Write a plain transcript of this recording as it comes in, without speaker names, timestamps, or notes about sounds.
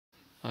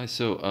Hi,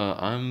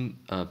 I'm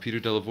Peter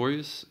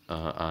Delevoryas.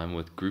 I'm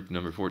with group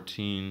number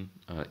 14,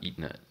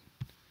 EatNet.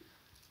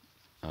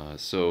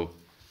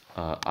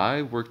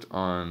 I worked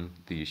on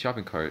the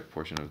shopping cart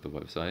portion of the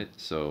website.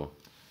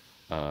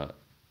 Uh,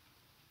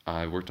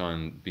 I worked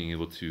on being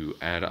able to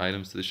add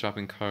items to the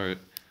shopping cart,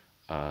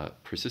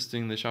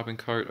 persisting the shopping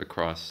cart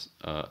across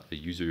a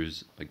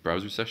user's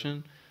browser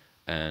session,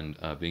 and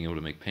being able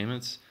to make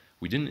payments.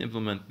 We didn't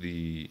implement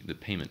the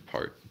payment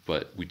part,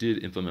 but we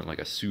did implement like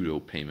a pseudo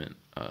payment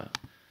uh,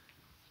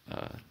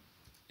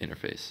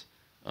 interface.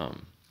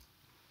 Um,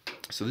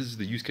 so this is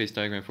the use case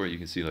diagram for it. You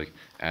can see like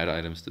add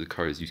items to the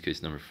cart is use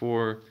case number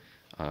 4.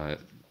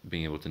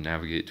 Being able to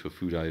navigate to a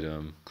food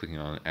item, clicking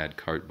on add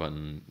cart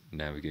button,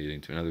 navigating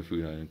to another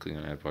food item,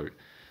 clicking on add cart,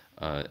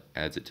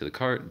 adds it to the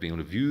cart. Being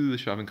able to view the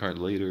shopping cart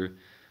later,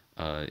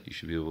 you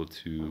should be able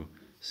to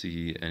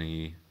see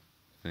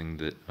anything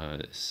that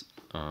is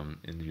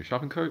in your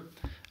shopping cart,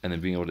 and then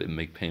being able to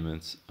make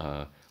payments.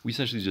 We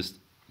essentially just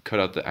cut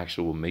out the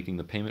actual making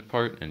the payment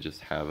part and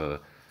just have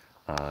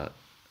the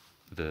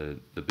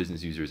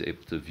business user is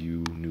able to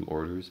view new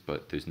orders,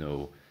 but there's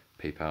no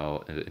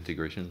PayPal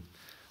integration.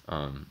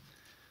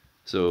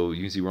 So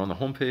you can see we're on the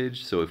home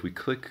page. So if we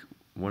click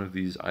one of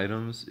these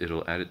items,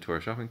 it'll add it to our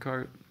shopping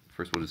cart.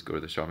 First, we'll just go to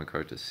the shopping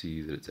cart to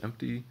see that it's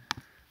empty.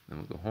 Then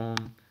we'll go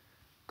home,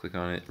 click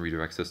on it,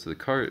 redirects us to the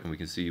cart, and we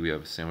can see we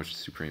have a sandwich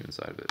supreme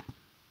inside of it.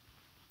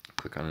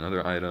 Click on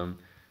another item.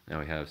 Now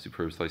we have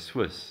superb sliced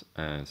Swiss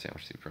and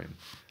sandwich supreme.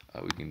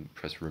 We can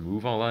press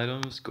remove all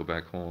items, go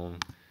back home,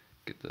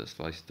 get the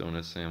sliced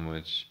donut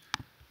sandwich,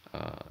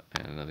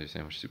 and another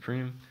sandwich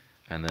supreme.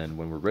 And then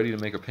when we're ready to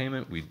make a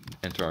payment, we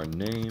enter our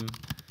name.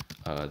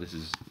 This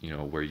is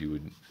where you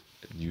would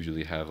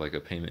usually have like a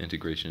payment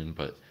integration,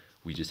 but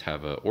we just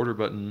have an order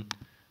button.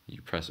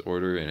 You press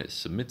order and it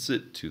submits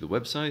it to the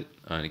website,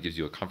 and it gives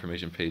you a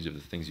confirmation page of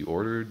the things you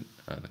ordered,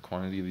 the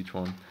quantity of each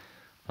one.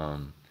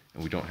 And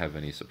we don't have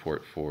any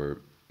support for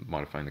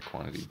modifying the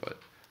quantity,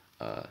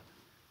 but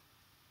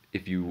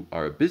if you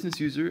are a business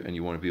user and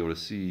you want to be able to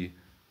see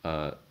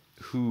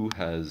who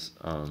has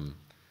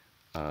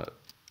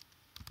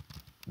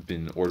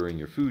been ordering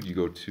your food, you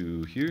go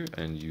to here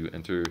and you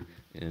enter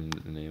in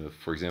the name of,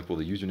 for example,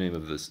 the username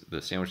of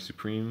the Sandwich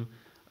Supreme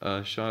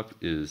shop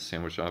is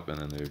Sandwich Shop, and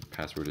then their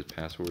password is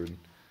password.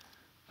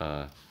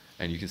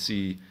 And you can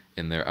see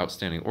in their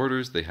outstanding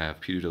orders, they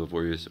have Peter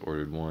Delevoryas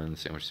ordered 1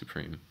 Sandwich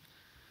Supreme.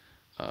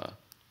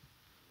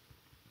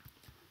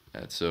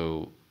 And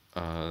so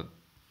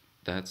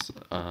that's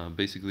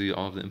basically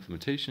all of the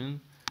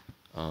implementation.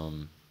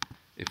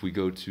 If we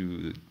go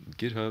to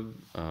GitHub,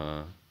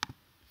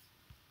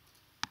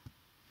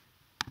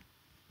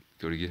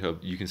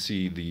 you can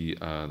see the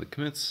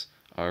commits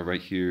are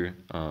right here.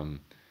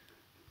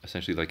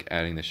 Essentially, like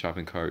adding the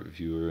shopping cart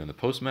viewer and the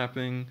post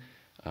mapping,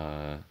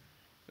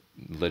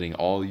 letting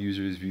all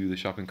users view the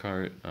shopping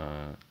cart,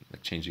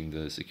 like changing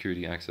the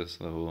security access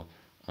level,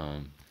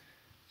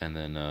 and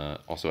then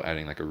also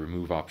adding like a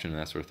remove option and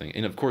that sort of thing.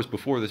 And of course,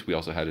 before this, we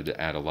also had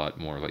to add a lot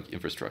more like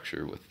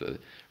infrastructure with the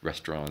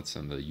restaurants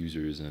and the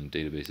users and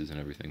databases and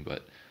everything.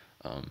 But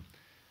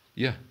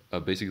yeah,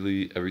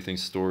 basically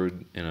everything's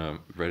stored in a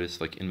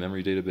Redis like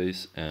in-memory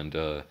database, and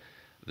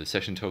the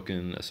session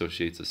token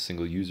associates a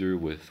single user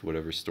with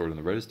whatever's stored in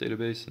the Redis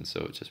database, and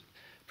so it just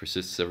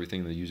persists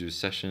everything in the user's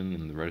session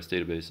in the Redis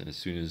database, and as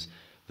soon as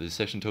the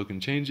session token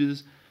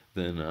changes,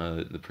 then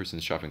the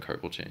person's shopping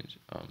cart will change.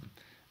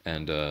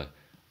 And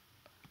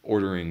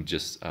ordering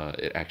just,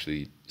 it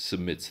actually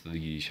submits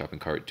the shopping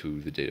cart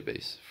to the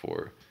database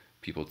for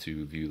people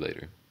to view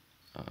later.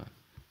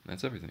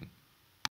 That's everything.